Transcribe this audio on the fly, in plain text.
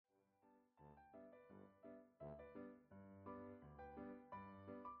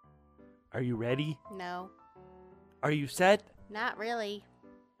Are you ready? No, Are you set? not really.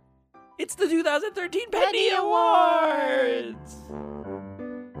 It's the 2013 Penny Penny Awards!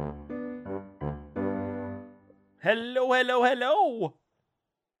 Hello, hello, hello!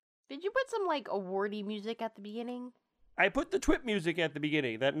 Did you put some, awardy music at the beginning? I put the TWIP music at the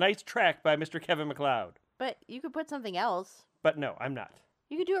beginning, that nice track by Mr. Kevin MacLeod. But you could put something else. But no, I'm not.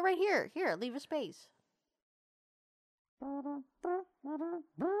 You could do it right here. Here, leave a space.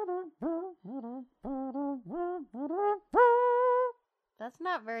 That's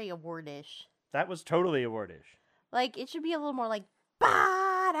not very awardish. That was totally awardish. It should be a little more like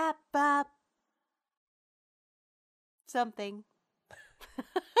ba-da-ba something.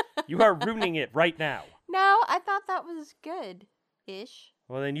 You are ruining it right now. No, I thought that was good-ish.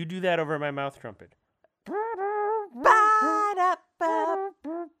 Well, then you do that over my mouth trumpet. Ba-da-ba,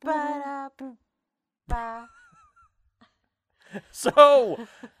 ba-da-ba. So,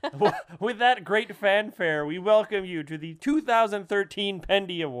 with that great fanfare, we welcome you to the 2013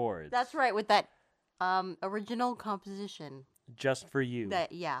 Pendy Awards. That's right, with that original composition. Just for you.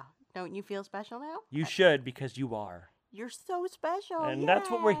 Don't you feel special now? You should, because you are. You're so special. And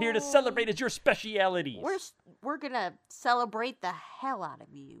that's what we're here to celebrate, is your specialities. We're gonna celebrate the hell out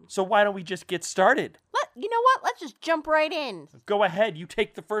of you. So why don't we just get started? You know what? Let's just jump right in. Go ahead, you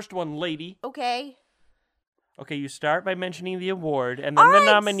take the first one, lady. Okay. Okay, you start by mentioning the award, and then All the right,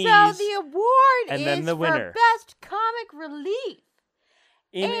 nominees. So the award and is then the winner. for Best Comic Relief.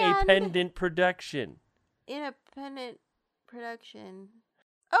 In a pendant production. Independent production.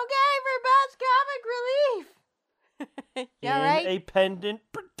 Okay, for Best Comic Relief. Yeah, right? In a pendant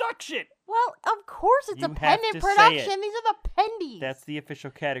production. Well, of course it's You a have pendant to say production. it. These are the pendies. That's the official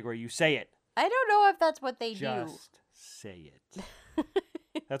category. You say it. I don't know if that's what they do. Just say it.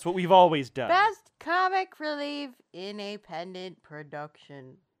 That's what we've always done. Best Comic Relief in a pendant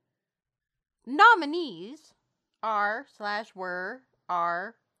production. Nominees are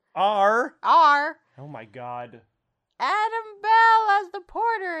Oh my god. Adam Bell as the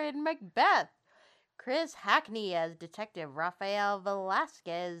porter in Macbeth, Chris Hackney as Detective Rafael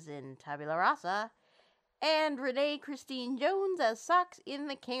Velasquez in Tabula Rasa, and Renee Christine Jones as Socks in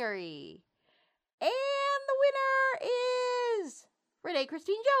the Kingery. And the winner is Renee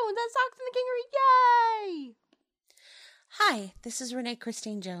Christine Jones as Socks in the Kingery. Yay! Hi, this is Renee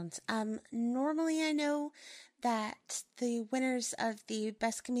Christine Jones. Normally I know that the winners of the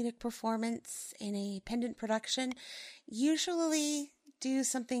Best Comedic Performance in a Pendant Production usually do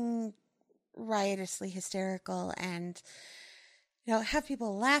something riotously hysterical and, have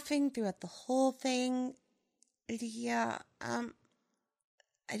people laughing throughout the whole thing. Yeah, I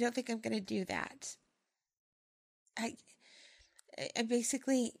don't think I'm going to do that. I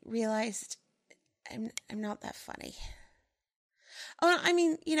basically realized I'm not that funny. Oh, I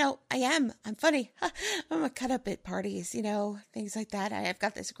mean, I am. I'm funny. I'm a cut up at parties, things like that. I've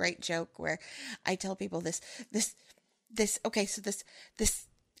got this great joke where I tell people this, okay, so this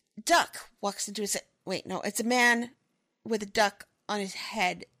duck walks into it's a man with a duck on his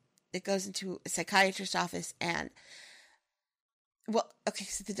head that goes into a psychiatrist's office so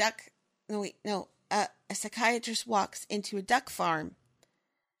the duck, a psychiatrist walks into a duck farm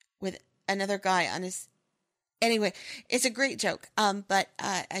with another guy on his. Anyway, it's a great joke. But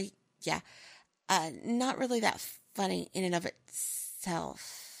not really that funny in and of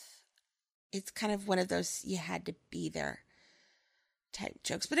itself. It's kind of one of those you had to be there type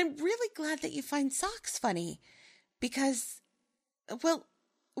jokes. But I'm really glad that you find Socks funny because,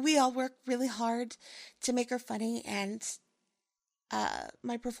 we all work really hard to make her funny and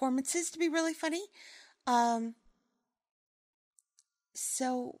my performances to be really funny. But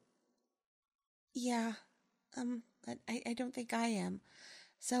I don't think I am.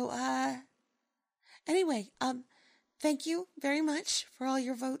 So, anyway, thank you very much for all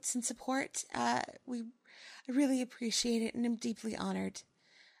your votes and support. I really appreciate it and I'm deeply honored.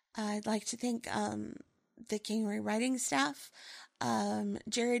 I'd like to thank, the Kingery writing staff,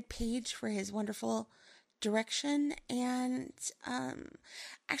 Jared Page for his wonderful direction. And,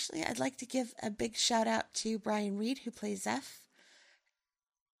 actually, I'd like to give a big shout out to Brian Reed, who plays Zeph.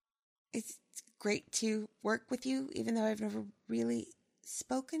 It's great to work with you, even though I've never really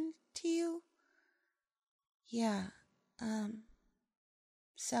spoken to you. Yeah.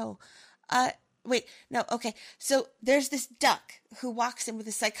 So there's this duck who walks in with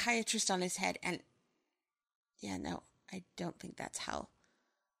a psychiatrist on his head, and I don't think that's how.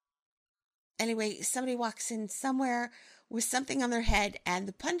 Anyway, somebody walks in somewhere with something on their head, and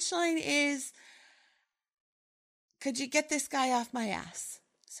the punchline is, could you get this guy off my ass?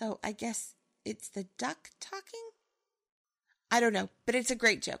 So I guess it's the duck talking? I don't know, but it's a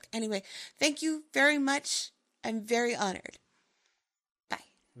great joke. Anyway, thank you very much. I'm very honored. Bye.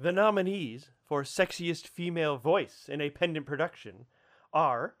 The nominees for Sexiest Female Voice in a Pendant Production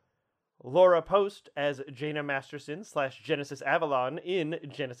are Laura Post as Jaina Masterson / Genesis Avalon in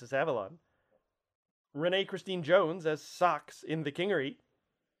Genesis Avalon, Renee Christine Jones as Socks in The Kingery,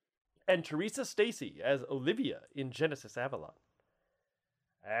 and Teresa Stacy as Olivia in Genesis Avalon.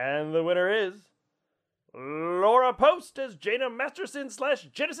 And the winner is Laura Post as Jaina Masterson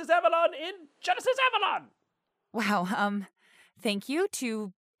 / Genesis Avalon in Genesis Avalon. Wow. Thank you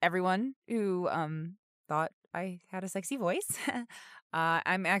to everyone who thought I had a sexy voice.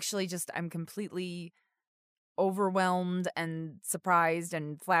 I'm completely overwhelmed and surprised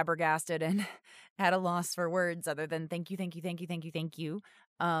and flabbergasted and at a loss for words other than thank you.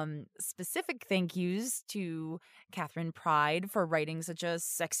 Specific thank yous to Catherine Pride for writing such a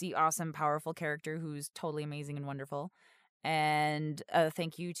sexy, awesome, powerful character who's totally amazing and wonderful. And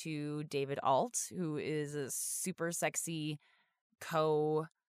thank you to David Alt, who is a super sexy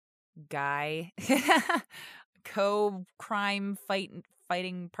co-guy, co-crime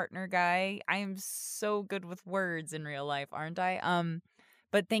fighting partner guy. I am so good with words in real life, aren't I?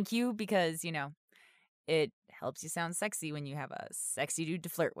 But thank you because, it helps you sound sexy when you have a sexy dude to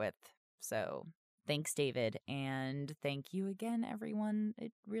flirt with. So thanks, David. And thank you again, everyone.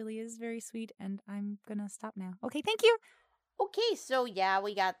 It really is very sweet. And I'm going to stop now. Okay, thank you. Okay, so yeah,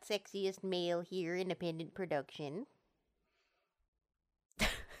 we got sexiest male here, independent production.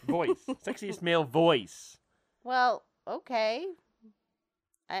 Voice. Sexiest male voice. Well, okay.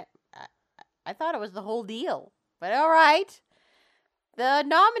 I thought it was the whole deal, but all right. The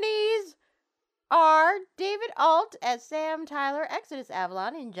nominees are David Alt as Sam Tyler, Exodus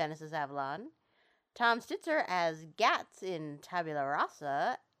Avalon in Genesis Avalon, Tom Stitzer as Gats in Tabula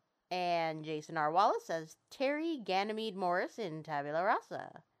Rasa, and Jason R. Wallace as Terry Ganymede Morris in Tabula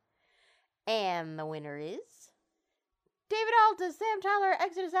Rasa. And the winner is David Alt as Sam Tyler,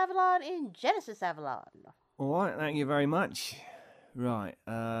 Exodus Avalon in Genesis Avalon. All right, thank you very much. Right,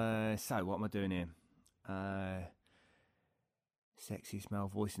 so what am I doing here? Sexiest male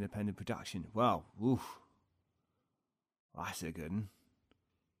voice independent production. Well, oof. That's a good one.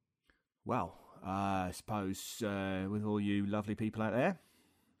 Well, I suppose with all you lovely people out there,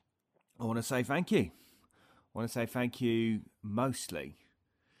 I want to say thank you. I want to say thank you mostly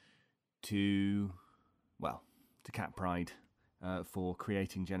to Cat Pride for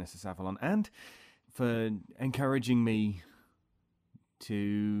creating Genesis Avalon and for encouraging me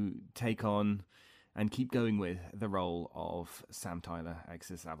to take on and keep going with the role of Sam Tyler,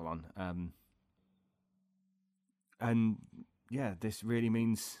 Exodus Avalon. And yeah, this really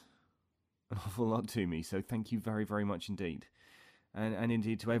means an awful lot to me, so thank you very, very much indeed. And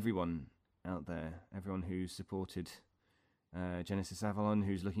indeed to everyone out there, everyone who's supported Genesis Avalon,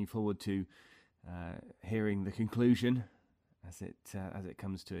 who's looking forward to hearing the conclusion as it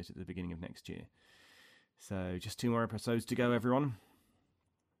comes to it at the beginning of next year. So just 2 more episodes to go, everyone.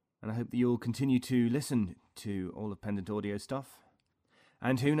 And I hope that you'll continue to listen to all of Pendant Audio stuff.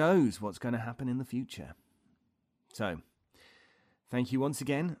 And who knows what's going to happen in the future. So, thank you once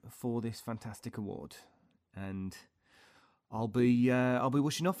again for this fantastic award. And I'll be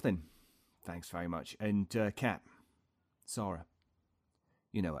wishing off then. Thanks very much. And Kat, Sarah,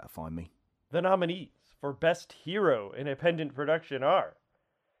 you know where to find me. The nominees for Best Hero in a Pendant Production are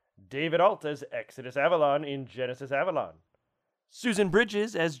David Alt as Exodus Avalon in Genesis Avalon, Susan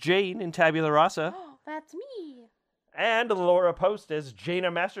Bridges as Jane in Tabula Rasa, Oh, that's me. and Laura Post as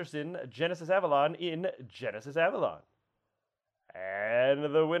Jaina Masterson, Genesis Avalon in Genesis Avalon.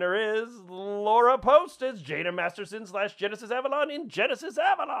 And the winner is Laura Post as Jaina Masterson / Genesis Avalon in Genesis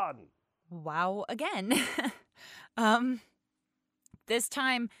Avalon. Wow, again. This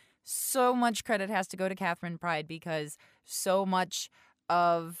time, so much credit has to go to Catherine Pride because so much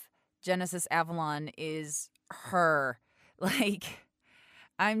of Genesis Avalon is her.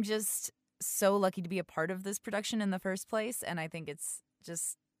 I'm just so lucky to be a part of this production in the first place, and I think it's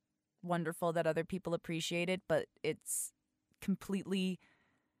just wonderful that other people appreciate it, but it's completely...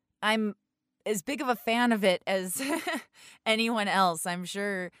 I'm as big of a fan of it as anyone else. I'm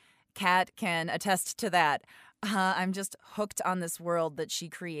sure Kat can attest to that. I'm just hooked on this world that she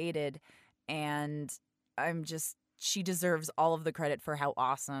created, and she deserves all of the credit for how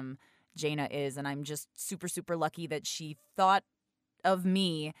awesome Jaina is, and I'm just super, super lucky that she thought of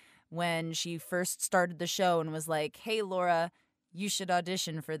me when she first started the show and was like, hey, Laura, you should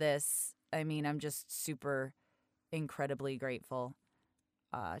audition for this. I mean, I'm just super incredibly grateful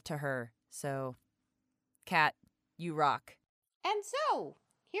to her. So, Kat, you rock. And so,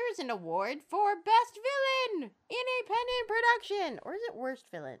 here's an award for Best Villain in a Pendant Production. Or is it Worst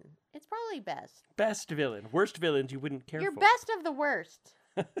Villain? It's probably Best. Best villain. Worst villains you wouldn't care You're for. best of the worst.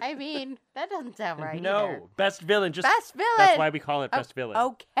 I mean, that doesn't sound right No, either. best villain. Just Best Villain! That's why we call it best villain.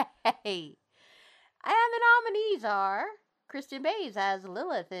 Okay. And the nominees are Kristen Bays as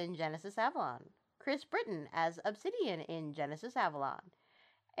Lilith in Genesis Avalon, Chris Britton as Obsidian in Genesis Avalon,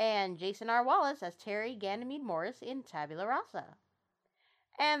 and Jason R. Wallace as Terry Ganymede Morris in Tabula Rasa.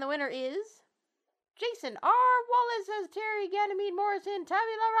 And the winner is Jason R. Wallace as Terry Ganymede Morris in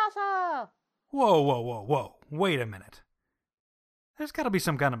Tabula Rasa. Whoa. Wait a minute. There's got to be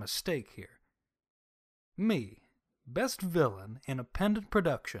some kind of mistake here. Me, best villain in a pendant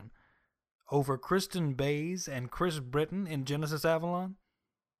production, over Kristen Bays and Chris Britton in Genesis Avalon?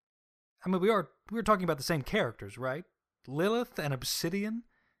 I mean, we were talking about the same characters, right? Lilith and Obsidian?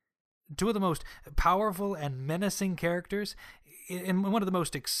 Two of the most powerful and menacing characters in one of the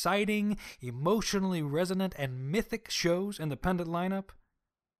most exciting, emotionally resonant, and mythic shows in the pendant lineup?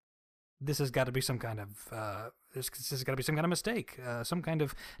 This has got to be some kind of this has got to be some kind of mistake, some kind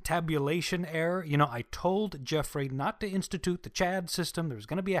of tabulation error. You know, I told Jeffrey not to institute the Chad system. There was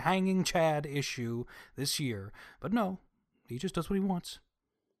going to be a hanging Chad issue this year, but no, he just does what he wants.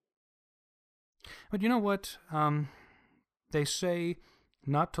 But you know what? They say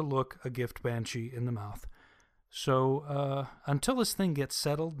not to look a gift banshee in the mouth. So until this thing gets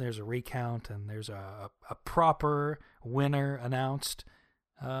settled, there's a recount and there's a proper winner announced.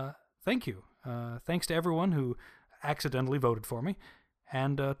 Thank you. Thanks to everyone who accidentally voted for me.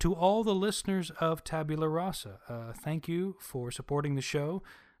 And to all the listeners of Tabula Rasa, thank you for supporting the show.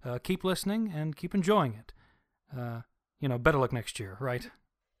 Keep listening and keep enjoying it. Better luck next year, right?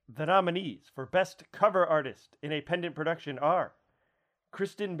 The nominees for Best Cover Artist in a Pendant Production are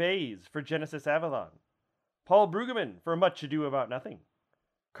Kristen Bays for Genesis Avalon, Paul Brueggemann for Much Ado About Nothing,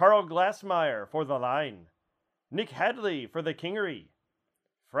 Carl Glassmeyer for The Line, Nick Hadley for The Kingery,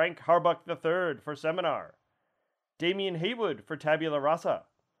 Frank Harbuck III for Seminar, Damian Haywood for Tabula Rasa,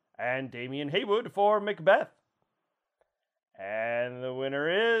 and Damian Haywood for Macbeth. And the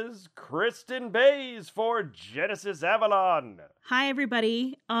winner is Kristen Bays for Genesis Avalon. Hi,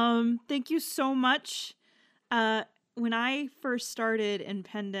 everybody. Thank you so much. When I first started in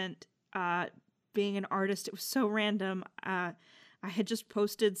Pendant, being an artist, it was so random. I had just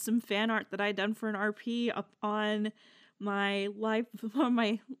posted some fan art that I'd done for an RP up on my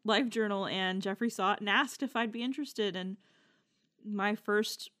live journal, and Jeffrey saw it and asked if I'd be interested. And my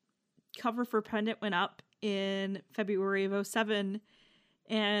first cover for Pendant went up in February of 2007,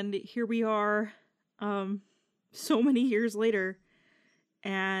 and here we are, so many years later,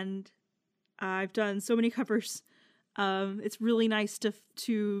 and I've done so many covers. It's really nice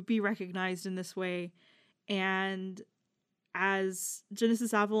to be recognized in this way, and as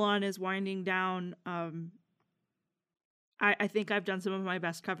Genesis Avalon is winding down, I think I've done some of my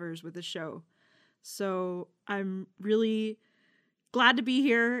best covers with the show. So I'm really glad to be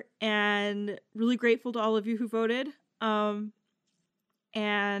here and really grateful to all of you who voted. And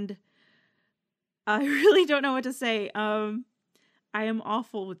I really don't know what to say. I am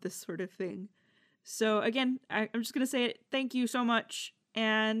awful with this sort of thing. So again, I'm just going to say it. Thank you so much.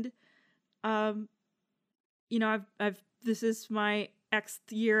 And, this is my Xth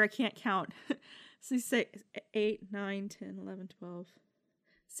year. I can't count. So 8, 9, 10, 11, 12.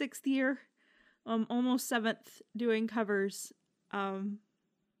 6th year. Almost 7th doing covers. And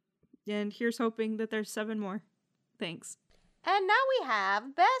here's hoping that there's 7 more. Thanks. And now we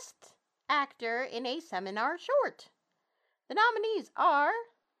have Best Actor in a Seminar Short. The nominees are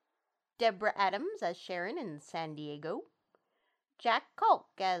Deborah Adams as Sharon in San Diego, Jack Kalk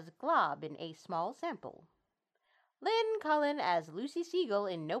as Glob in A Small Sample, Lynn Cullen as Lucy Siegel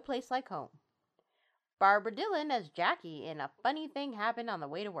in No Place Like Home, Barbara Dillon as Jackie in A Funny Thing Happened on the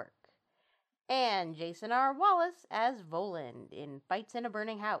Way to Work, and Jason R. Wallace as Voland in Fights in a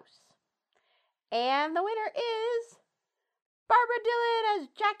Burning House. And the winner is Barbara Dillon as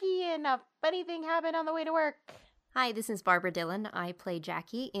Jackie in A Funny Thing Happened on the Way to Work. Hi, this is Barbara Dillon. I play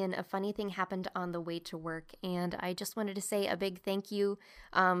Jackie in A Funny Thing Happened on the Way to Work, and I just wanted to say a big thank you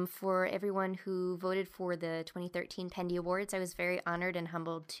for everyone who voted for the 2013 Pendy Awards. I was very honored and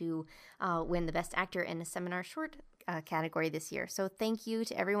humbled to win the Best Actor in a Seminar Short category this year. So thank you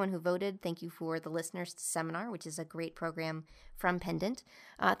to everyone who voted. Thank you for the listeners to Seminar, which is a great program from Pendant.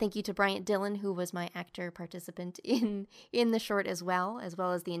 Thank you to Bryant Dillon, who was my actor participant in the short as well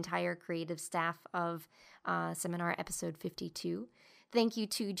as the entire creative staff of Seminar episode 52. thank you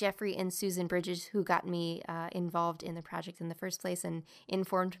to Jeffrey and Susan Bridges, who got me involved in the project in the first place and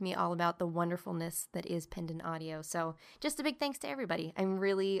informed me all about the wonderfulness that is Pendant Audio. So just a big thanks to everybody. I'm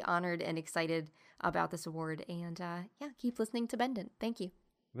really honored and excited about this award. And keep listening to Pendant. Thank you.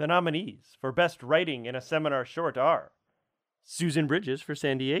 The nominees for Best Writing in a Seminar Short are Susan Bridges for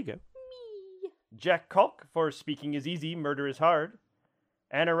San Diego, Jack Kalk for Speaking is Easy, Murder is Hard,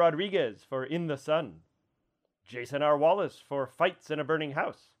 Anna Rodriguez for In the Sun, Jason R. Wallace for Fights in a Burning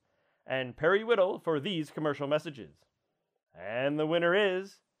House, and Perry Whittle for These Commercial Messages. And the winner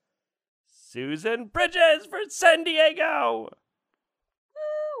is Susan Bridges for San Diego!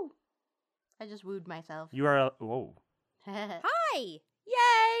 Woo! I just wooed myself. You are whoa. Hi!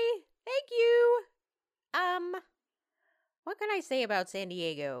 Yay! Thank you! What can I say about San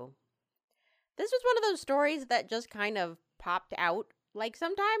Diego? This was one of those stories that just kind of popped out. Like,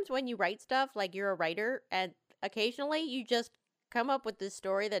 sometimes when you write stuff, like you're a writer, and occasionally you just come up with this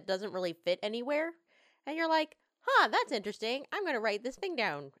story that doesn't really fit anywhere. And you're like, that's interesting. I'm going to write this thing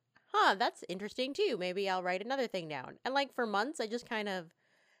down. That's interesting too. Maybe I'll write another thing down. And like for months, I just kind of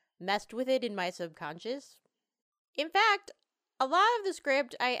messed with it in my subconscious. In fact, a lot of the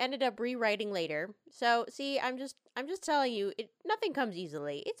script I ended up rewriting later. So, see, I'm just telling you, nothing comes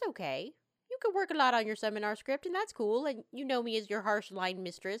easily. It's okay. You could work a lot on your seminar script, and that's cool. And you know me as your harsh line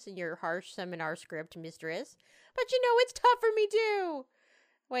mistress and your harsh seminar script mistress. But you know, it's tough for me too.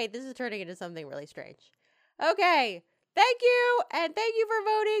 Wait, this is turning into something really strange. Okay, thank you, and thank you for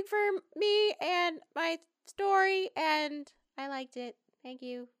voting for me and my story, and I liked it. Thank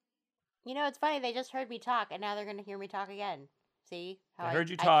you. You know, it's funny, they just heard me talk, and now they're going to hear me talk again. See? How I heard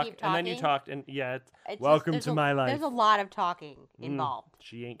you I talk, keep and then you talking? talked, and It's welcome just- to there's my life. There's a lot of talking involved.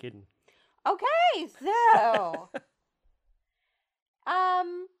 She ain't kidding. Okay, so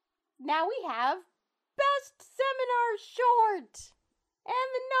now we have Best Seminar Short.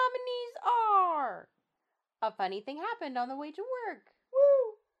 And the nominees are A Funny Thing Happened on the Way to Work.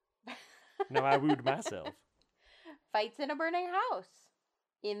 Woo! Now I wooed myself. Fights in a Burning House.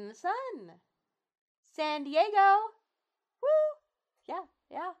 In the Sun. San Diego. Woo!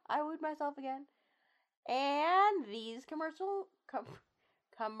 Yeah, I wooed myself again. And these commercial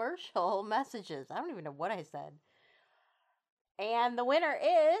messages. I don't even know what I said. And the winner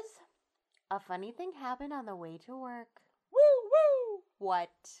is A Funny Thing Happened on the Way to Work. Woo, woo!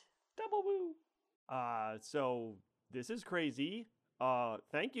 What? Double woo. So this is crazy.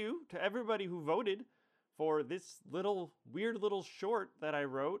 Thank you to everybody who voted for this weird little short that I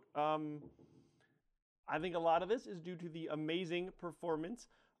wrote. I think a lot of this is due to the amazing performance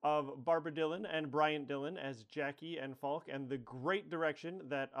of Barbara Dillon and Bryant Dillon as Jackie and Falk, and the great direction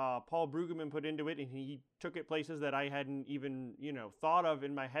that Paul Brueggemann put into it, and he took it places that I hadn't even, thought of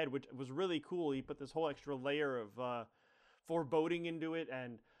in my head, which was really cool. He put this whole extra layer of foreboding into it,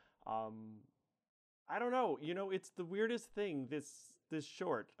 and I don't know, it's the weirdest thing, this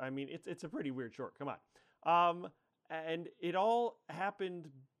short. I mean, it's a pretty weird short, come on. And it all happened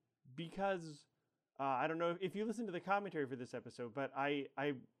because I don't know if you listen to the commentary for this episode, but I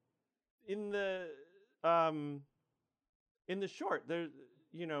in the short, there,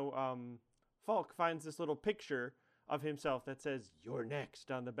 Falk finds this little picture of himself that says "You're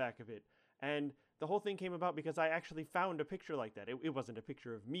next" on the back of it, and the whole thing came about because I actually found a picture like that. It wasn't a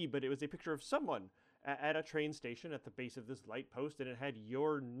picture of me, but it was a picture of someone at a train station at the base of this light post, and it had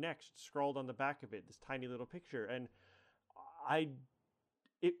 "You're next" scrawled on the back of it, this tiny little picture, and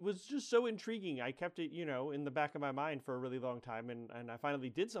it was just so intriguing. I kept it, in the back of my mind for a really long time, and I finally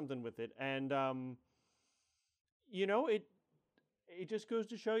did something with it. And, it just goes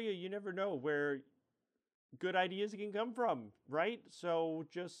to show you never know where good ideas can come from, right? So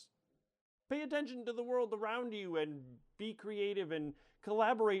just pay attention to the world around you and be creative and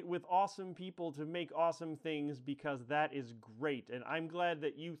collaborate with awesome people to make awesome things, because that is great. And I'm glad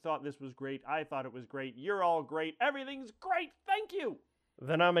that you thought this was great. I thought it was great. You're all great. Everything's great. Thank you.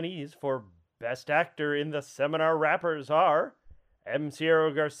 The nominees for Best Actor in the Seminar Rappers are M.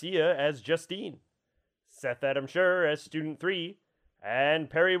 Sierra Garcia as Justine, Seth Adam Scher as Student 3, and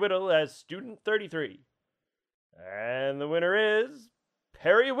Perry Whittle as Student 33. And the winner is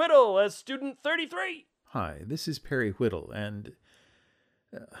Perry Whittle as Student 33. Hi, this is Perry Whittle, and,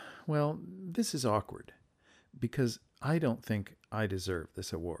 this is awkward, because I don't think I deserve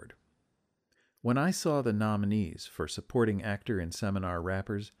this award. When I saw the nominees for Supporting Actor in Seminar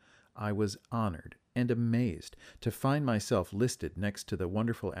Rappers, I was honored and amazed to find myself listed next to the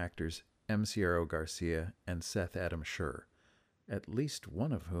wonderful actors M. Sierra Garcia and Seth Adam Scher, at least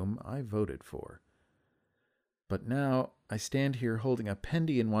one of whom I voted for. But now I stand here holding a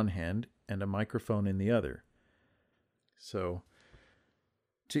pendy in one hand and a microphone in the other. So,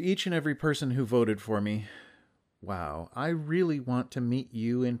 To each and every person who voted for me, wow, I really want to meet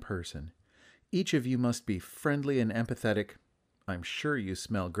you in person. Each of you must be friendly and empathetic. I'm sure you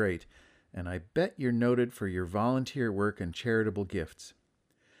smell great, and I bet you're noted for your volunteer work and charitable gifts.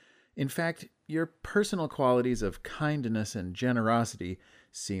 In fact, your personal qualities of kindness and generosity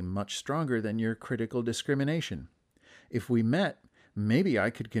seem much stronger than your critical discrimination. If we met, maybe I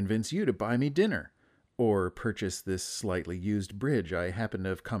could convince you to buy me dinner, or purchase this slightly used bridge I happen to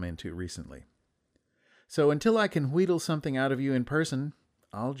have come into recently. So until I can wheedle something out of you in person,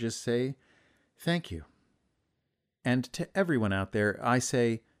 I'll just say thank you. And to everyone out there, I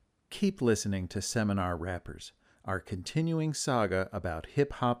say, keep listening to Seminar Rappers, our continuing saga about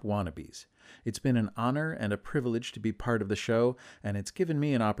hip-hop wannabes. It's been an honor and a privilege to be part of the show, and it's given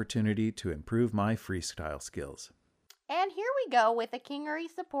me an opportunity to improve my freestyle skills. And here we go with the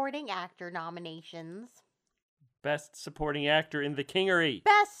Kingery Supporting Actor nominations. Best Supporting Actor in the Kingery.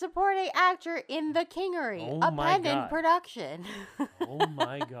 Best Supporting Actor in the Kingery. Oh a my pendant God. production. Oh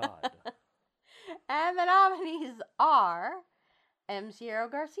my God. And the nominees are M. Ciro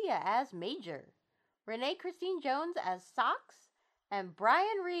Garcia as Major, Renee Christine Jones as Socks, and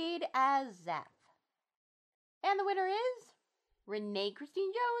Brian Reed as Zap. And the winner is Renee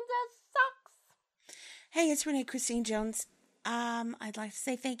Christine Jones as Socks. Hey, it's Renee Christine Jones. I'd like to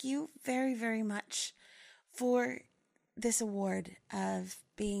say thank you very, very much for this award of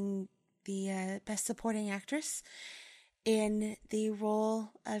being the Best Supporting Actress in the role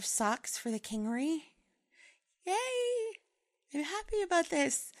of Socks for the Kingery. Yay! I'm happy about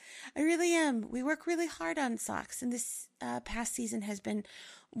this. I really am. We work really hard on Socks, and this past season has been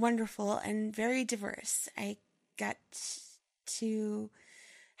wonderful and very diverse. I got to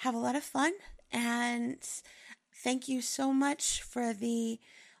have a lot of fun, and thank you so much for the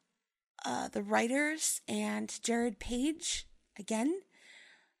writers and Jared Page, again,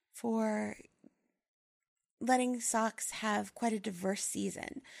 for letting Socks have quite a diverse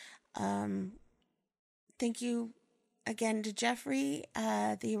season. Thank you again to Jeffrey,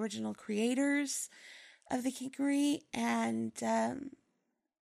 the original creators of the Kingery, and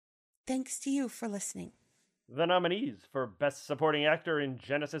thanks to you for listening. The nominees for Best Supporting Actor in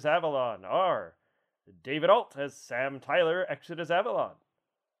Genesis Avalon are David Alt as Sam Tyler, Exodus Avalon,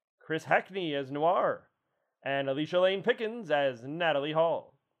 Chris Hackney as Noir, and Alicia Lane Pickens as Natalie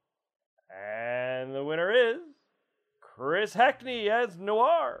Hall. And the winner is Chris Hackney as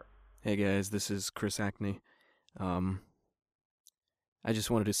Noir. Hey guys, this is Chris Hackney. I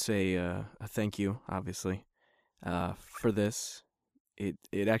just wanted to say a thank you, obviously, for this.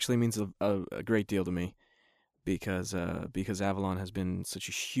 It actually means a great deal to me because Avalon has been such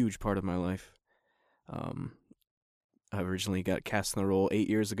a huge part of my life. I originally got cast in the role 8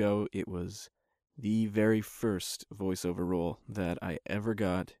 years ago. It was the very first voiceover role that I ever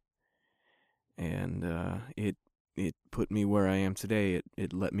got, and it put me where I am today.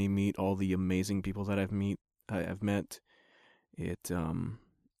 It let me meet all the amazing people that I've met. It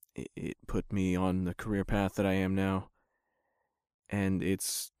put me on the career path that I am now, and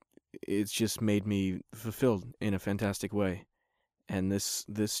it's just made me fulfilled in a fantastic way. And this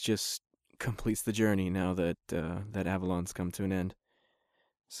just completes the journey now that Avalon's come to an end.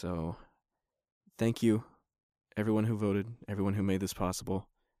 So, thank you, everyone who voted, everyone who made this possible.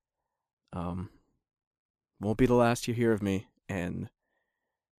 Won't be the last you hear of me, and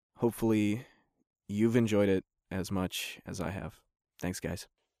hopefully you've enjoyed it as much as I have. Thanks, guys.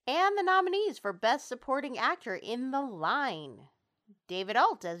 And the nominees for Best Supporting Actor in The Line: David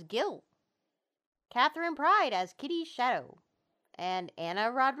Alt as Gil, Catherine Pride as Kitty Shadow, and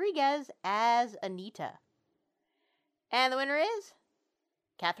Anna Rodriguez as Anita. And the winner is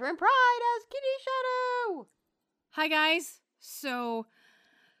Catherine Pride as Kitty Shadow. Hi, guys. So,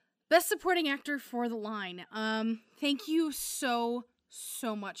 Best Supporting Actor for The Line. Thank you so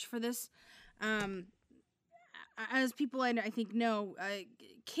much for this. As people I think know,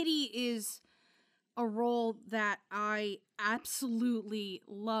 Kitty is a role that I absolutely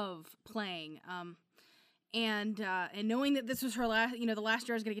love playing. And knowing that this was her last, the last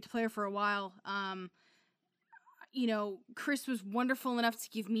year I was going to get to play her for a while, Chris was wonderful enough to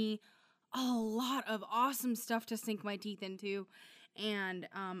give me a lot of awesome stuff to sink my teeth into. And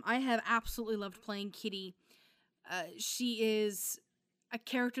I have absolutely loved playing Kitty. She is a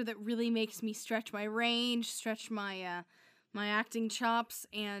character that really makes me stretch my range, stretch my my acting chops,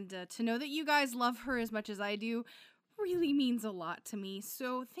 and to know that you guys love her as much as I do really means a lot to me.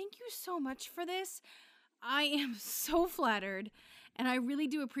 So thank you so much for this. I am so flattered, and I really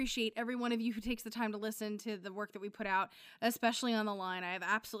do appreciate every one of you who takes the time to listen to the work that we put out, especially on The Line. I have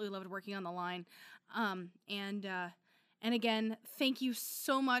absolutely loved working on The Line. And again, thank you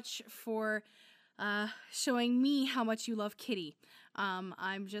so much for showing me how much you love Kitty.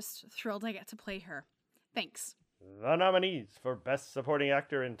 I'm just thrilled I get to play her. Thanks. The nominees for Best Supporting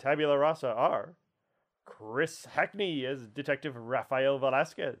Actor in Tabula Rasa are Chris Hackney as Detective Rafael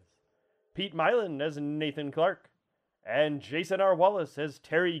Velasquez, Pete Mylan as Nathan Clark, and Jason R. Wallace as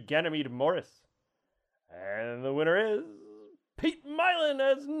Terry Ganymede Morris. And the winner is Pete Mylan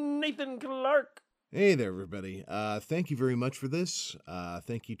as Nathan Clark. Hey there, everybody. Thank you very much for this.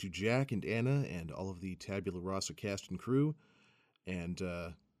 Thank you to Jack and Anna and all of the Tabula Rasa cast and crew. And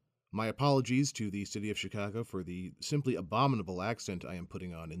my apologies to the city of Chicago for the simply abominable accent I am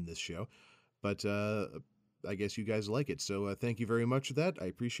putting on in this show. But I guess you guys like it. So thank you very much for that. I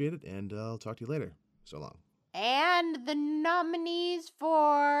appreciate it, and I'll talk to you later. So long. And the nominees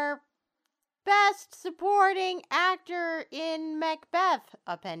for Best Supporting Actor in Macbeth,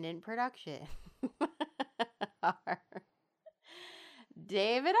 a pendant production, are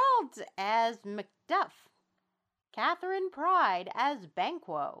David Alt as Macduff, Catherine Pride as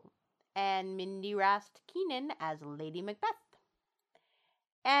Banquo, and Mindy Rast Keenan as Lady Macbeth.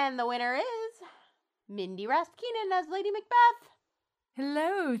 And the winner is Mindy Rast Keenan as Lady Macbeth.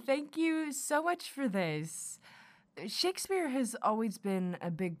 Hello, thank you so much for this. Shakespeare has always been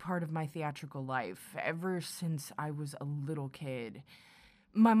a big part of my theatrical life, ever since I was a little kid.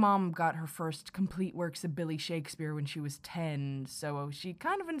 My mom got her first complete works of Billy Shakespeare when she was 10, so she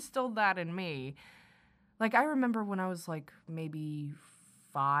kind of instilled that in me. Like, I remember when I was, maybe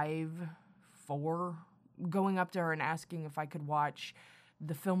 4, going up to her and asking if I could watch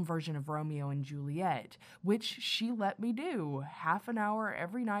the film version of Romeo and Juliet, which she let me do half an hour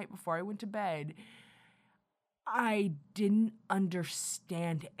every night before I went to bed. I didn't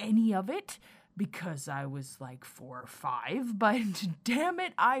understand any of it because I was 4 or 5, but damn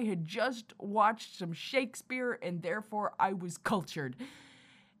it, I had just watched some Shakespeare and therefore I was cultured.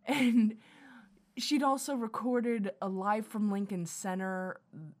 And she'd also recorded a Live from Lincoln Center,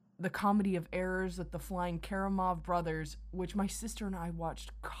 the Comedy of Errors with the Flying Karamov Brothers, which my sister and I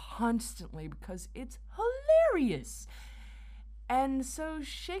watched constantly because it's hilarious. And so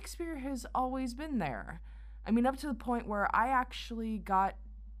Shakespeare has always been there. I mean, up to the point where I actually got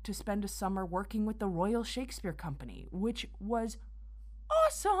to spend a summer working with the Royal Shakespeare Company, which was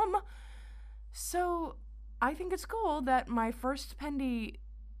awesome. So I think it's cool that my first Pendy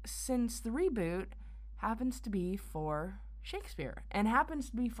since the reboot happens to be for Shakespeare, and happens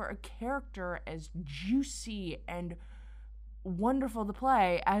to be for a character as juicy and wonderful to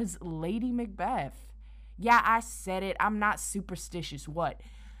play as Lady Macbeth. Yeah, I said it. I'm not superstitious. What?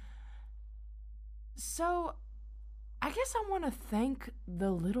 So, I guess I want to thank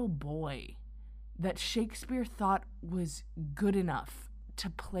the little boy that Shakespeare thought was good enough to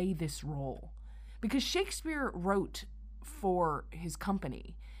play this role. Because Shakespeare wrote for his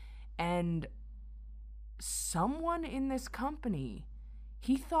company, and someone in this company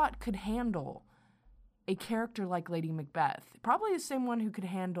he thought could handle a character like Lady Macbeth. Probably the same one who could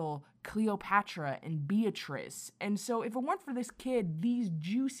handle Cleopatra and Beatrice. And so if it weren't for this kid, these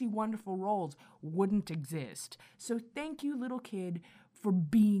juicy, wonderful roles wouldn't exist. So thank you, little kid, for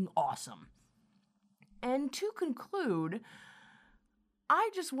being awesome. And to conclude,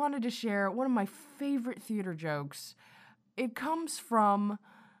 I just wanted to share one of my favorite theater jokes. It comes from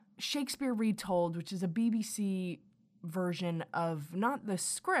Shakespeare Retold, which is a BBC version of not the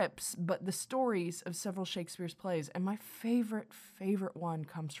scripts, but the stories of several Shakespeare's plays. And my favorite one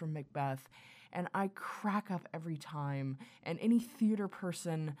comes from Macbeth. And I crack up every time. And any theater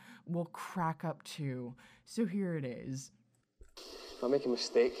person will crack up too. So here it is. If I make a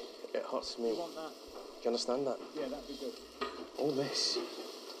mistake, it hurts me. You want that? Do you understand that? Yeah, that'd be good. All this,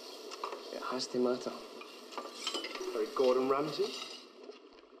 it has to matter. Like Gordon Ramsay?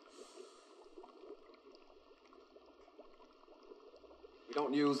 We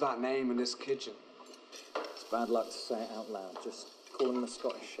don't use that name in this kitchen. It's bad luck to say it out loud. Just call him the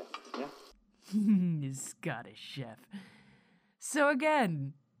Scottish chef, yeah? Scottish chef. So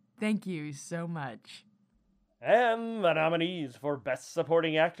again, thank you so much. And the nominees for Best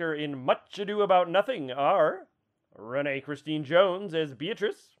Supporting Actor in Much Ado About Nothing are Renee Christine Jones as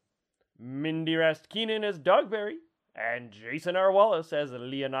Beatrice, Mindy Rast Keenan as Dogberry, and Jason R. Wallace as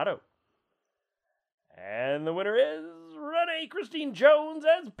Leonardo. And the winner is Renee Christine Jones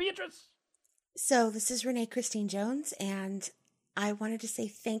as Beatrice. So this is Renee Christine Jones, and I wanted to say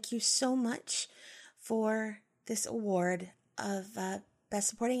thank you so much for this award of Best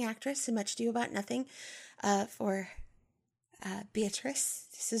Supporting Actress in Much Ado About Nothing for Beatrice.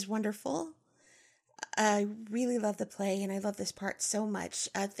 This is wonderful. I really love the play, and I love this part so much.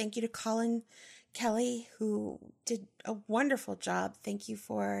 Thank you to Colin Kelly, who did a wonderful job. Thank you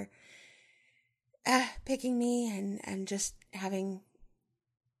for picking me and just having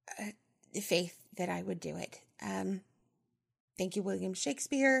faith that I would do it. Thank you, William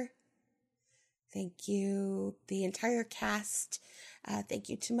Shakespeare. Thank you, the entire cast. Thank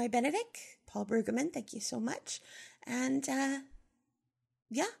you to my Benedict, Paul Brueggemann. Thank you so much. And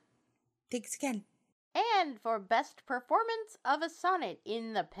yeah, thanks again. And for Best Performance of a Sonnet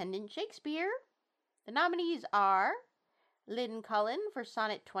in the Pendant Shakespeare, the nominees are Lynn Cullen for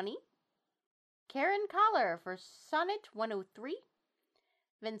Sonnet 20, Karen Collar for Sonnet 103,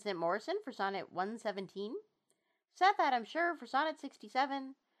 Vincent Morrison for Sonnet 117, Seth Adam Scher for Sonnet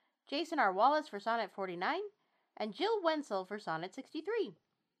 67, Jason R. Wallace for Sonnet 49, and Jill Wenzel for Sonnet 63.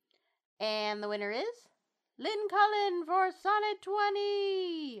 And the winner is Lynn Cullen for Sonnet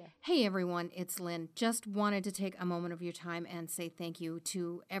 20! Hey everyone, it's Lynn. Just wanted to take a moment of your time and say thank you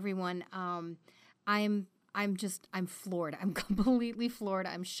to everyone. I'm floored. I'm completely floored.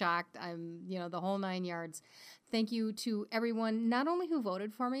 I'm shocked. I'm, the whole 9 yards. Thank you to everyone, not only who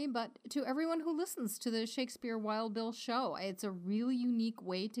voted for me, but to everyone who listens to the Shakespeare Wild Bill show. It's a really unique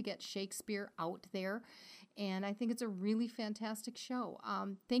way to get Shakespeare out there, and I think it's a really fantastic show.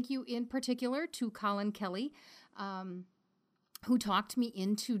 Thank you in particular to Colin Kelly, who talked me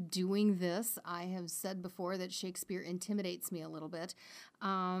into doing this. I have said before that Shakespeare intimidates me a little bit,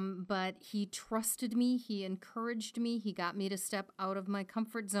 but he trusted me, he encouraged me, he got me to step out of my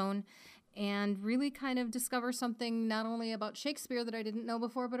comfort zone and really kind of discover something not only about Shakespeare that I didn't know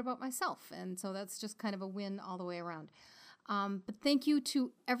before, but about myself. And so that's just kind of a win all the way around. But thank you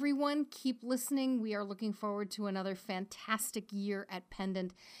to everyone. Keep listening. We are looking forward to another fantastic year at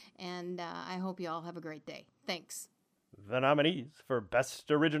Pendant, and I hope you all have a great day. Thanks. The nominees for Best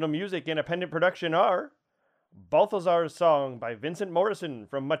Original Music in a Pendant Production are Balthazar's Song by Vincent Morrison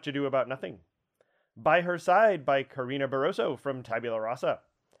from Much Ado About Nothing, By Her Side by Karina Barroso from Tabula Rasa,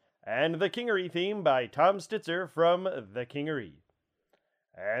 and The Kingery Theme by Tom Stitzer from The Kingery.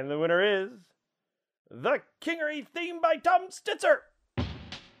 And the winner is The Kingery Theme by Tom Stitzer!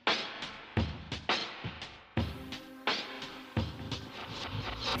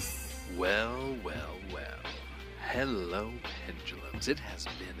 Well, well, well. Hello, Pendulums. It has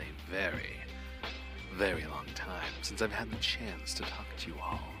been a very, very long time since I've had the chance to talk to you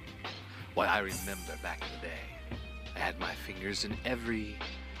all. Why, I remember back in the day, I had my fingers in every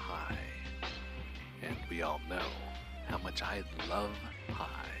pie. And we all know how much I love pie.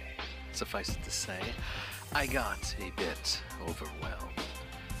 Suffice it to say, I got a bit overwhelmed.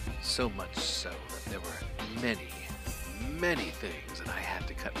 So much so that there were many, many things that I had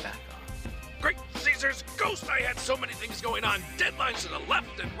to cut back on. Great Caesar's ghost! I had so many things going on. Deadlines to the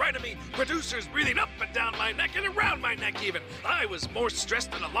left and right of me. Producers breathing up and down my neck and around my neck even. I was more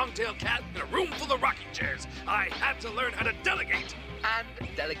stressed than a long-tailed cat in a room full of rocking chairs. I had to learn how to delegate. And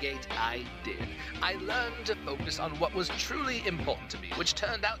delegate I did. I learned to focus on what was truly important to me, which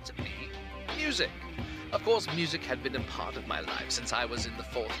turned out to be music. Of course, music had been a part of my life since I was in the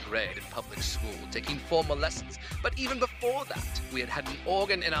 4th grade in public school, taking formal lessons. But even before that, we had an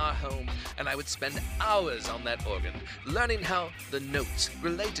organ in our home, and I would spend hours on that organ, learning how the notes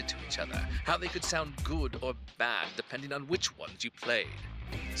related to each other, how they could sound good or bad, depending on which ones you played.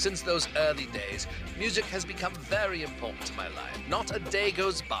 Since those early days, music has become very important to my life. Not a day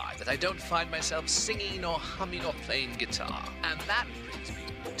goes by that I don't find myself singing or humming or playing guitar. And that brings me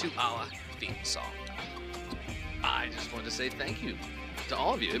to our theme song. I just wanted to say thank you to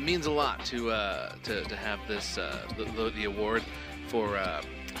all of you. It means a lot to have this the award for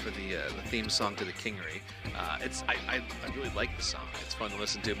the theme song to the Kingery. I really like the song. It's fun to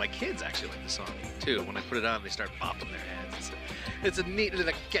listen to. My kids actually like the song too. When I put it on, they start bopping their heads. It's a neat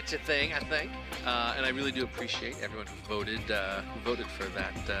little getcha thing, I think. And I really do appreciate everyone who voted for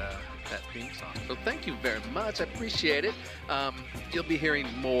that theme song. So thank you very much. I appreciate it. You'll be hearing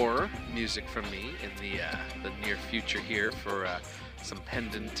more music from me in the near future here for some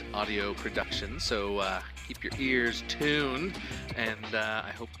Pendant audio production. So keep your ears tuned, and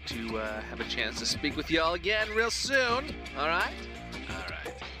I hope to have a chance to speak with y'all again real soon. All right? All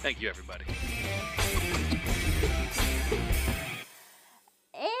right. Thank you, everybody.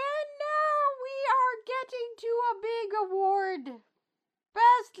 And now we are getting to a big award.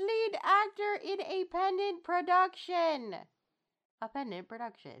 Best Lead Actor in a Pendant Production. A Pendant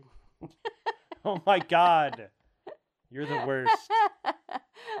Production. Oh my god. You're the worst. That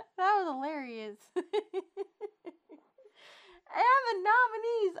was hilarious. And the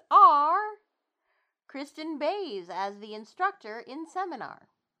nominees are Kristen Bays as the instructor in Seminar,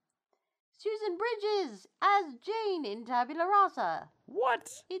 Susan Bridges as Jane in Tabula Rasa.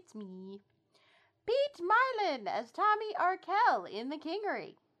 What? It's me. Pete Mylan as Tommy Arkell in The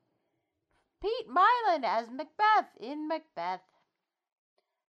Kingery. Pete Mylan as Macbeth in Macbeth.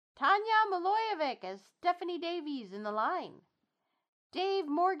 Tanya Milojevic as Stephanie Davies in The Line. Dave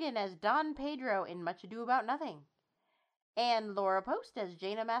Morgan as Don Pedro in Much Ado About Nothing. And Laura Post as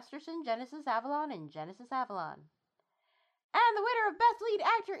Jaina Masterson, Genesis Avalon in Genesis Avalon. And the winner of Best Lead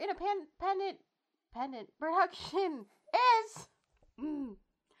Actor in a Pendant Production is...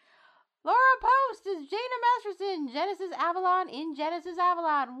 Laura Post is Jaina Masterson, Genesis Avalon in Genesis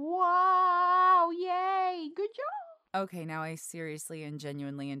Avalon. Wow! Yay! Good job! Okay, now I seriously and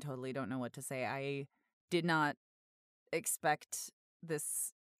genuinely and totally don't know what to say. I did not expect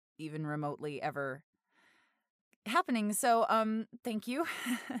this even remotely ever happening. So, thank you.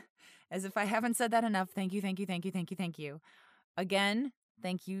 As if I haven't said that enough. Thank you, thank you, thank you, thank you, thank you. Again,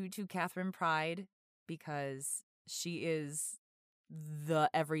 thank you to Catherine Pride, because she is the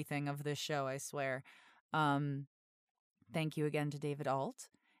everything of this show, I swear. Thank you again to David Alt,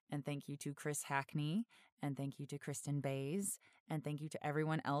 and thank you to Chris Hackney, and thank you to Kristen Bays, and thank you to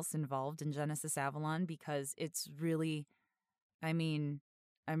everyone else involved in Genesis Avalon, because it's really, I mean,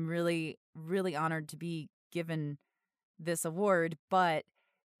 I'm really, really honored to be given this award, but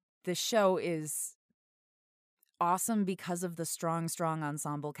the show is awesome because of the strong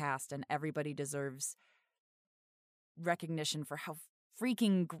ensemble cast, and everybody deserves recognition for how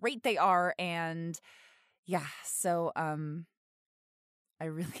freaking great they are. And yeah, so I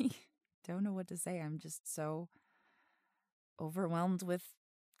really don't know what to say. I'm just so overwhelmed with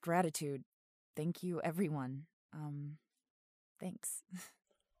gratitude. Thank you, everyone. Thanks.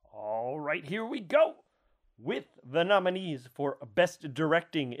 All right, here we go with the nominees for Best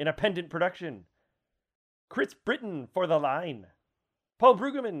Directing in a Pendant Production. Chris Britton for The Line. Paul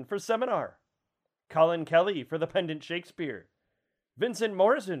Brueggemann for Seminar. Colin Kelly for The Pendant Shakespeare. Vincent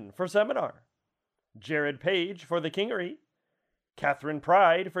Morrison for Seminar. Jared Page for The Kingery. Catherine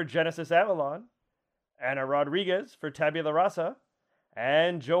Pride for Genesis Avalon. Anna Rodriguez for Tabula Rasa.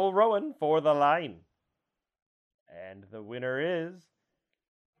 And Joel Rowan for The Line. And the winner is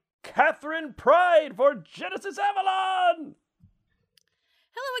Catherine Pride for Genesis Avalon!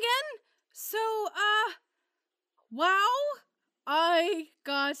 Hello again. So, wow. I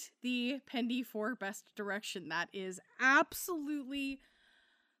got the Pendy for Best Direction. That is absolutely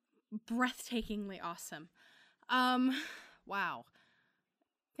breathtakingly awesome. Wow.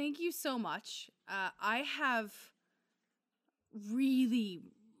 Thank you so much. I have really,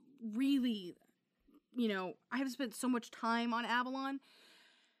 I have spent so much time on Avalon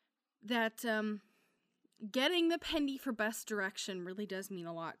that getting the Pendy for Best Direction really does mean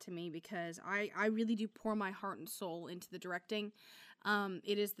a lot to me, because I really do pour my heart and soul into the directing.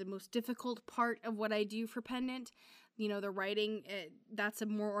 It is the most difficult part of what I do for Pendant. The writing, that's a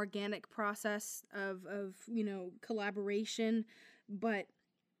more organic process of collaboration, but,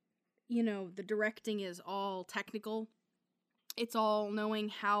 the directing is all technical. It's all knowing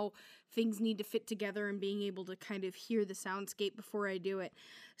how things need to fit together and being able to kind of hear the soundscape before I do it.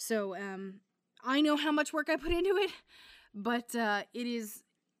 So, I know how much work I put into it, but it is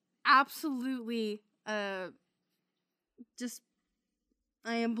absolutely just,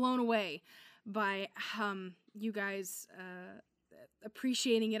 I am blown away by you guys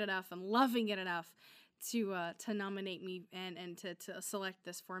appreciating it enough and loving it enough to nominate me and to select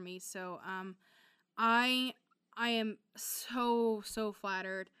this for me. So I am so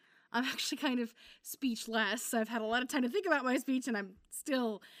flattered. I'm actually kind of speechless. I've had a lot of time to think about my speech, and I'm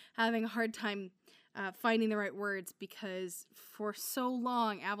still having a hard time finding the right words, because for so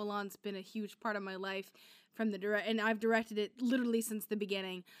long, Avalon's been a huge part of my life and I've directed it literally since the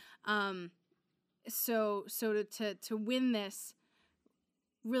beginning. So to win this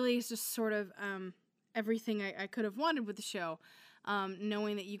really is just sort of everything I could have wanted with the show.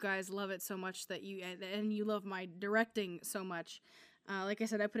 Knowing that you guys love it so much, that you love my directing so much. Like I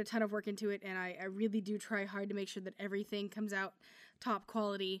said, I put a ton of work into it, and I really do try hard to make sure that everything comes out top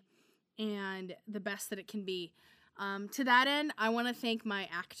quality and the best that it can be. To that end, I want to thank my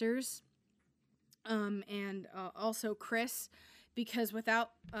actors, and also Chris, because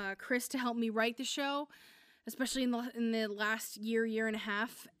without Chris to help me write the show, especially in the last year and a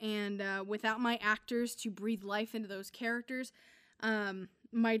half, and without my actors to breathe life into those characters,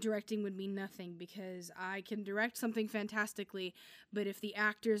 my directing would mean nothing, because I can direct something fantastically, but if the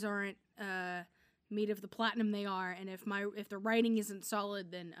actors aren't made of the platinum they are, and if the writing isn't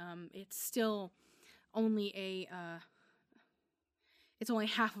solid, then it's still only it's only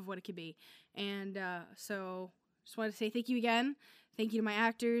half of what it could be. And so just wanted to say thank you again. Thank you to my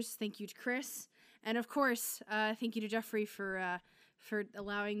actors. Thank you to Chris. And of course, thank you to Jeffrey for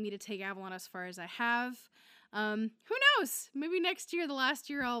allowing me to take Avalon as far as I have. Who knows? Maybe next year, the last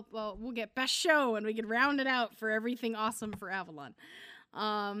year, we'll get best show and we can round it out for everything awesome for Avalon.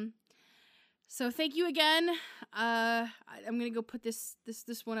 So thank you again. I'm gonna go put this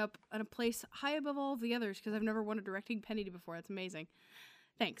one up in a place high above all of the others because I've never won a directing penny before. That's amazing.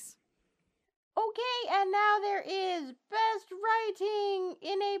 Thanks. Okay, and now there is Best Writing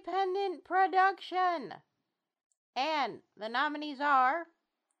in a Pendant Production. And the nominees are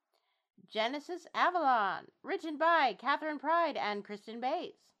Genesis Avalon, written by Catherine Pride and Kristen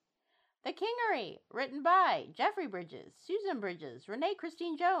Bates. The Kingery, written by Jeffrey Bridges, Susan Bridges, Renee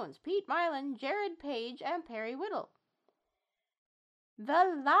Christine Jones, Pete Mylan, Jared Page, and Perry Whittle.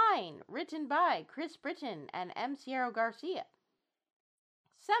 The Line, written by Chris Britton and M. Sierra Garcia.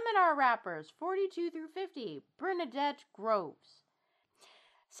 Seminar Rappers 42 through 50, Bernadette Groves.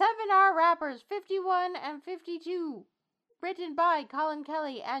 Seminar Rappers 51 and 52, written by Colin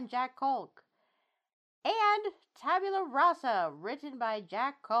Kelly and Jack Kolk. And Tabula Rasa, written by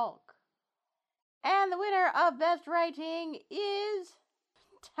Jack Kolk. And the winner of Best Writing is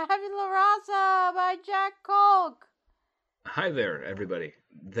Tabula Rasa by Jack Kolk. Hi there, everybody.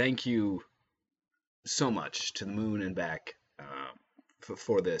 Thank you so much to the moon and back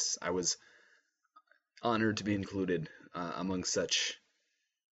for this. I was honored to be included among such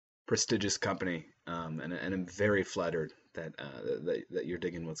prestigious company, and I'm very flattered that you're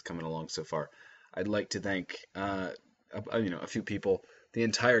digging what's coming along so far. I'd like to thank a few people, the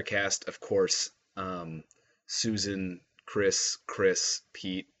entire cast, of course. Susan, Chris,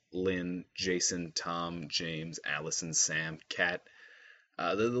 Pete, Lynn, Jason, Tom, James, Allison, Sam, Kat.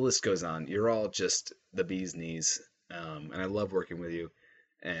 The list goes on. You're all just the bee's knees, and I love working with you.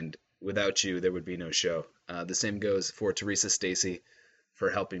 And without you, there would be no show. The same goes for Teresa Stacy for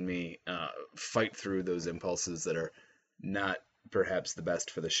helping me fight through those impulses that are not perhaps the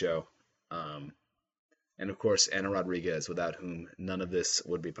best for the show. And of course, Anna Rodriguez, without whom none of this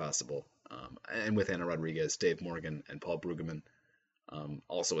would be possible. And with Anna Rodriguez, Dave Morgan, and Paul Brueggemann,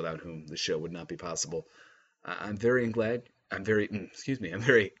 also without whom the show would not be possible. I'm very glad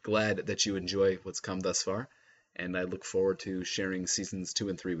that you enjoy what's come thus far, and I look forward to sharing seasons 2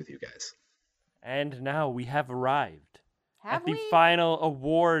 and 3 with you guys. And now we have arrived Have at the we? final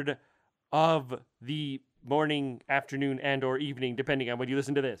award of the morning, afternoon, and or evening, depending on when you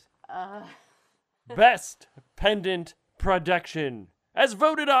listen to this. Best Pendant Production, as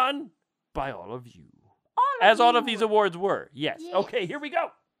voted on by all of you. All of these awards were. Yes. Yes. Okay, here we go.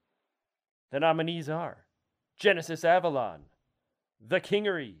 The nominees are Genesis Avalon, The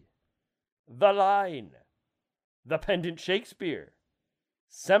Kingery, The Line, The Pendant Shakespeare,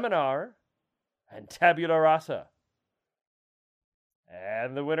 Seminar, and Tabula Rasa.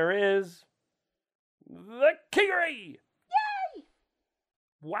 And the winner is The Kingery! Yay!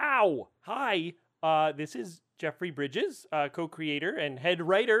 Wow. Hi. This is Jeffrey Bridges, co-creator and head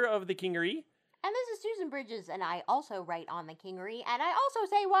writer of The Kingery. And this is Susan Bridges, and I also write on The Kingery, and I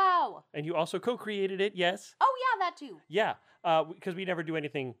also say wow. And you also co-created it, yes? Oh, yeah, that too. Yeah, because we never do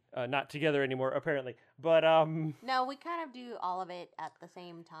anything not together anymore, apparently. But, No, we kind of do all of it at the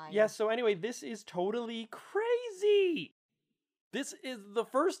same time. yeah, so anyway, this is totally crazy. This is the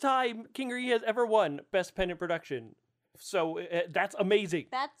first time Kingery has ever won Best Pendant Production. So that's amazing.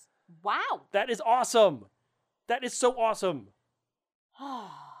 That's, wow. That is awesome. That is so awesome.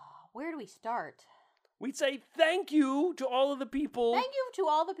 Where do we start? We'd say thank you to all of the people. Thank you to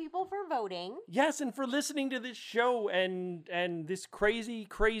all the people for voting. Yes, and for listening to this show and this crazy,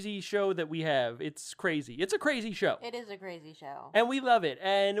 crazy show that we have. It's crazy. It's a crazy show. It is a crazy show. And we love it.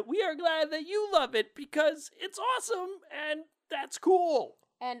 And we are glad that you love it because it's awesome and that's cool.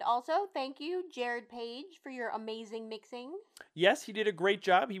 And also, thank you, Jared Page, for your amazing mixing. Yes, he did a great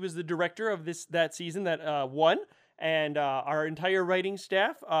job. He was the director of that season that won. And our entire writing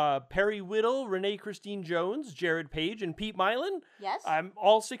staff, Perry Whittle, Renee Christine Jones, Jared Page, and Pete Mylan. Yes.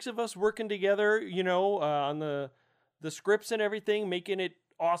 All 6 of us working together, on the scripts and everything, making it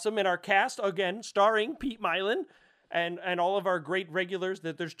awesome. And our cast, again, starring Pete Mylan and all of our great regulars.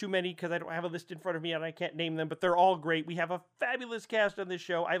 That there's too many because I don't have a list in front of me and I can't name them, but they're all great. We have a fabulous cast on this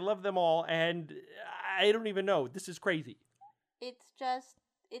show. I love them all, and I don't even know. This is crazy.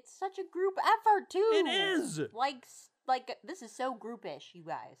 It's such a group effort, too. It is. Like, this is so groupish, you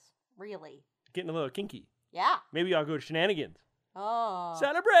guys. Really. Getting a little kinky. Yeah. Maybe I'll go to Shenanigans. Oh.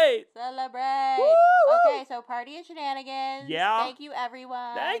 Celebrate! Woo! Okay, so party and shenanigans. Yeah. Thank you,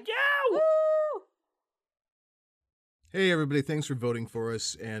 everyone. Thank you! Woo! Hey, everybody, thanks for voting for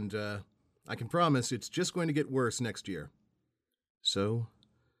us, and I can promise it's just going to get worse next year. so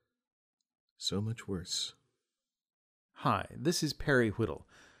much worse. Hi, this is Perry Whittle.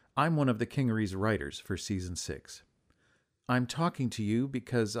 I'm one of the Kingery's writers for Season 6. I'm talking to you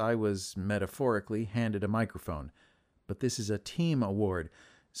because I was, metaphorically, handed a microphone, but this is a team award,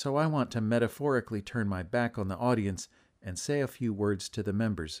 so I want to metaphorically turn my back on the audience and say a few words to the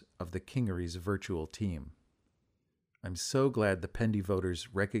members of the Kingery's virtual team. I'm so glad the Pendy voters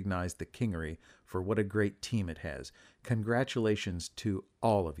recognized the Kingery for what a great team it has. Congratulations to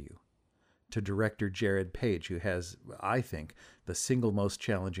all of you. To director Jared Page, who has, I think, the single most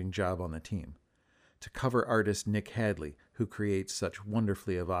challenging job on the team. To cover artist Nick Hadley, who creates such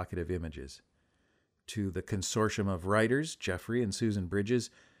wonderfully evocative images. To the consortium of writers, Jeffrey and Susan Bridges,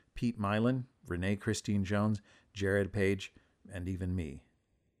 Pete Mylan, Renee Christine Jones, Jared Page, and even me.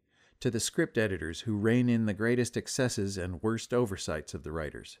 To the script editors who rein in the greatest excesses and worst oversights of the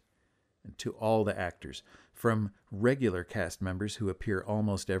writers. And to all the actors, from regular cast members who appear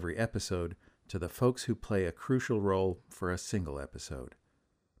almost every episode to the folks who play a crucial role for a single episode.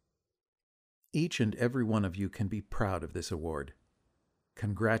 Each and every one of you can be proud of this award.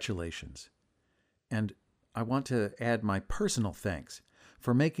 Congratulations. And I want to add my personal thanks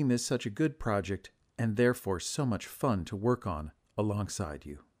for making this such a good project and therefore so much fun to work on alongside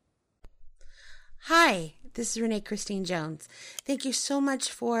you. Hi, this is Renee Christine Jones. Thank you so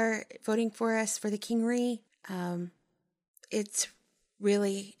much for voting for us for the Kingery. It's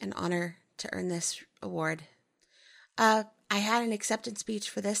really an honor to earn this award. I had an acceptance speech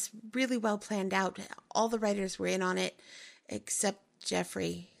for this, really well planned out. All the writers were in on it, except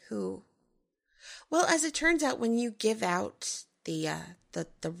Jeffrey, who... Well, as it turns out, when you give out the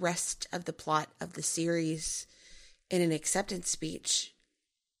rest of the plot of the series in an acceptance speech,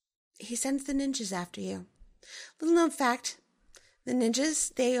 he sends the ninjas after you. Little known fact, the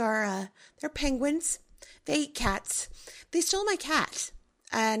ninjas, they're penguins. They eat cats. They stole my cat,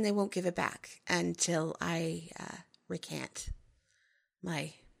 and they won't give it back until I recant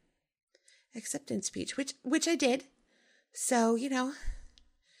my acceptance speech, which I did. So,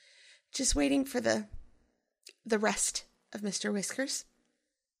 just waiting for the rest of Mr. Whiskers.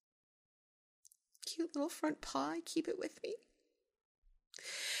 Cute little front paw. I keep it with me.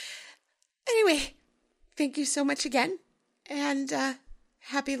 Anyway, thank you so much again, and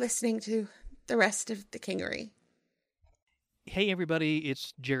happy listening to the rest of the Kingery. Hey everybody,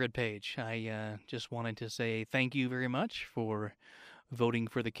 it's Jared Page. I just wanted to say thank you very much for voting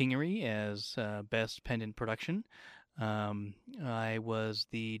for the Kingery as Best Pendant Production. I was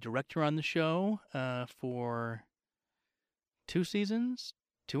the director on the show for 2 seasons,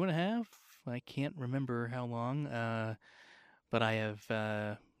 2.5. I can't remember how long, but I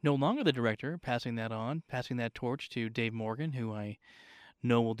have no longer the director, passing that torch to Dave Morgan, who I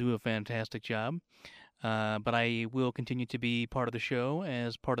know will do a fantastic job. But I will continue to be part of the show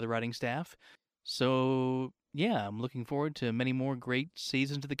as part of the writing staff. So, yeah, I'm looking forward to many more great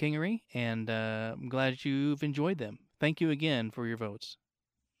seasons of the Kingery, and I'm glad you've enjoyed them. Thank you again for your votes.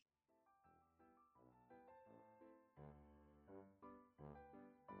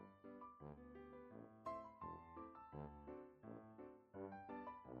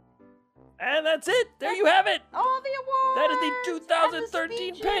 And that's it. There you have it. All the awards. That is the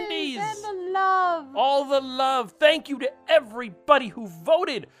 2013 Pendies. And the love. All the love. Thank you to everybody who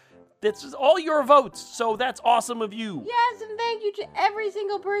voted. This is all your votes, so that's awesome of you. Yes, and thank you to every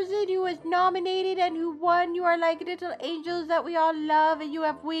single person who was nominated and who won. You are like little angels that we all love, and you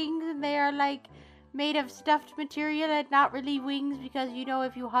have wings, and they are like made of stuffed material and not really wings, because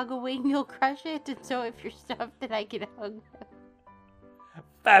if you hug a wing, you'll crush it, and so if you're stuffed, then I can hug them.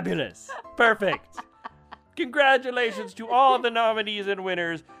 Fabulous. Perfect. Congratulations to all the nominees and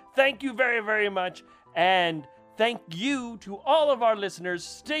winners. Thank you very, very much. And thank you to all of our listeners.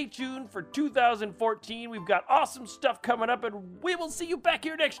 Stay tuned for 2014. We've got awesome stuff coming up, and we will see you back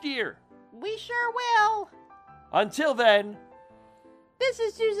here next year. We sure will. Until then, this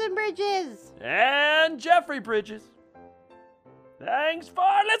is Susan Bridges. And Jeffrey Bridges. Thanks for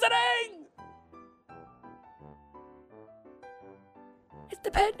listening. It's the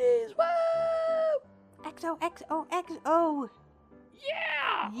Pendies. Woo! XOXOXO.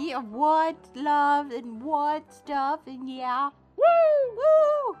 Yeah! Yeah, what love and what stuff and yeah. Woo!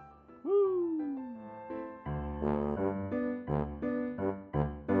 Woo! Woo!